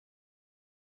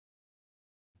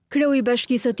Kreu i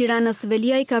Bashkisë së Tiranës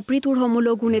Veliaj ka pritur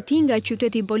homologun e tij nga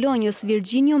qyteti Bolonjës,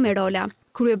 Virginio Merola.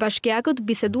 Kryebashkiakut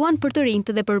biseduan për të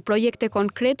rinjtë dhe për projekte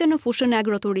konkrete në fushën e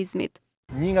agroturizmit.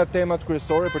 Një nga temat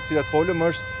kryesore për cilat folëm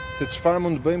është se çfarë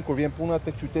mund të bëjmë kur vjen puna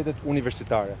tek qytetet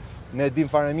universitare. Ne e dim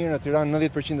fare mirë në Tiranë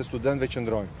 90% e studentëve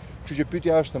qëndrojnë. Kështu që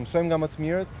pyetja është të mësojmë nga më të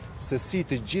mirët se si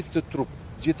të gjithë të trup,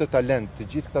 të gjithë të talent,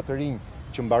 të gjithë këta të rinj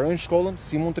që mbarojnë shkollën,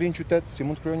 si mund të rinë qytet, si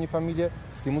mund të krijojnë një familje,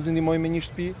 si mund të ndihmojnë me një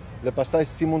shtëpi dhe pastaj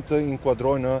si mund të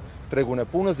inkuadrojnë në tregun e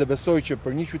punës dhe besoj që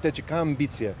për një qytet që ka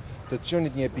ambicie të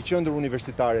qenit një epiqendër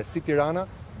universitare si Tirana,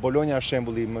 Bolonja është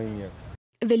shembulli më i mirë.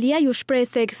 Veliaj u shpreh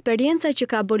se eksperienca që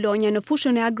ka Bolonja në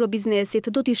fushën e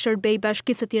agrobiznesit do t'i shërbejë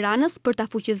Bashkisë së Tiranës për ta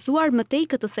fuqizuar më tej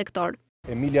këtë sektor.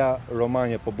 Emilia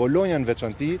Romagna, po Bolonja në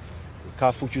veçanti, ka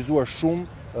fuqizuar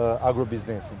shumë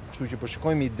agrobiznesin. Kështu që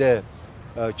përshikojmë ide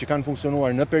që kanë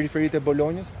funksionuar në periferitë e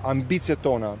Bolonjës, ambicjet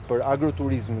tona për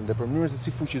agroturizmin dhe për mënyrën se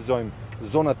si fuqizojmë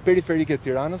zonat periferike të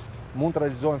Tiranës mund të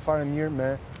realizohen fare mirë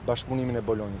me bashkëpunimin e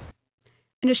Bolonjës.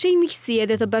 Në shenjë miqësie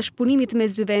dhe të bashkëpunimit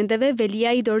mes dy vendeve,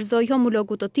 Veliaj i dorëzoi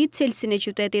homologut të tij Çelësin e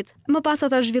qytetit. Më pas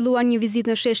ata zhvilluan një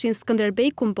vizitë në sheshin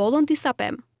Skënderbej ku mbollën disa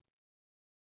pemë.